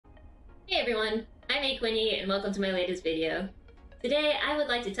Hey everyone, I'm Quinny and welcome to my latest video. Today I would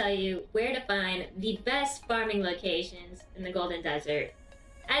like to tell you where to find the best farming locations in the Golden Desert.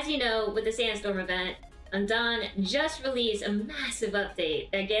 As you know, with the Sandstorm event, Undawn just released a massive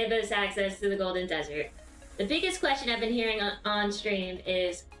update that gave us access to the Golden Desert. The biggest question I've been hearing on stream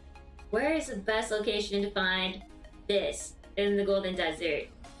is, where is the best location to find this in the Golden Desert?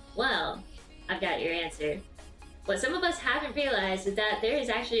 Well, I've got your answer. What some of us haven't realized is that there is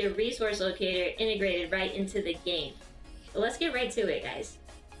actually a resource locator integrated right into the game. So let's get right to it, guys.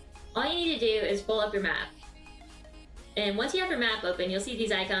 All you need to do is pull up your map. And once you have your map open, you'll see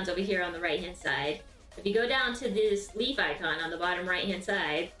these icons over here on the right-hand side. If you go down to this leaf icon on the bottom right-hand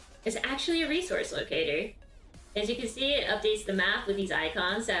side, it's actually a resource locator. As you can see, it updates the map with these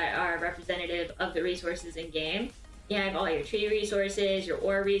icons that are representative of the resources in game. You have all your tree resources, your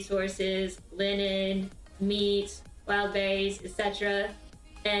ore resources, linen, meat, wild berries, etc.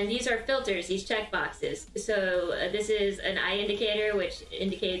 And these are filters, these checkboxes. So this is an eye indicator, which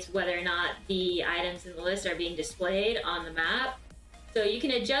indicates whether or not the items in the list are being displayed on the map. So you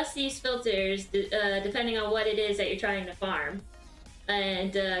can adjust these filters depending on what it is that you're trying to farm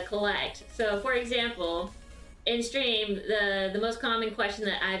and collect. So for example, in stream, the most common question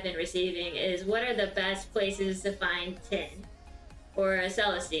that I've been receiving is, what are the best places to find tin or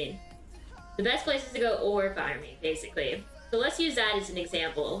celestine? The best places to go ore farming, basically. So let's use that as an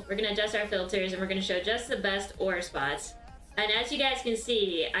example. We're going to adjust our filters and we're going to show just the best ore spots. And as you guys can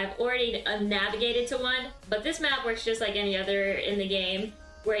see, I've already navigated to one, but this map works just like any other in the game,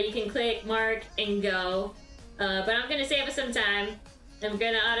 where you can click, mark, and go. But I'm going to save us some time. I'm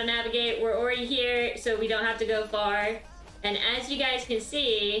going to auto-navigate. We're already here, so we don't have to go far. And as you guys can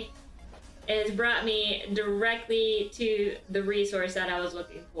see, it has brought me directly to the resource that I was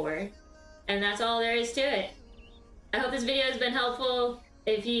looking for. And that's all there is to it. I hope this video has been helpful.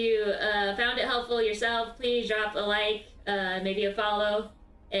 If you found it helpful yourself, please drop a like, maybe a follow.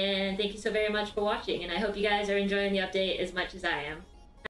 And thank you so very much for watching. And I hope you guys are enjoying the update as much as I am.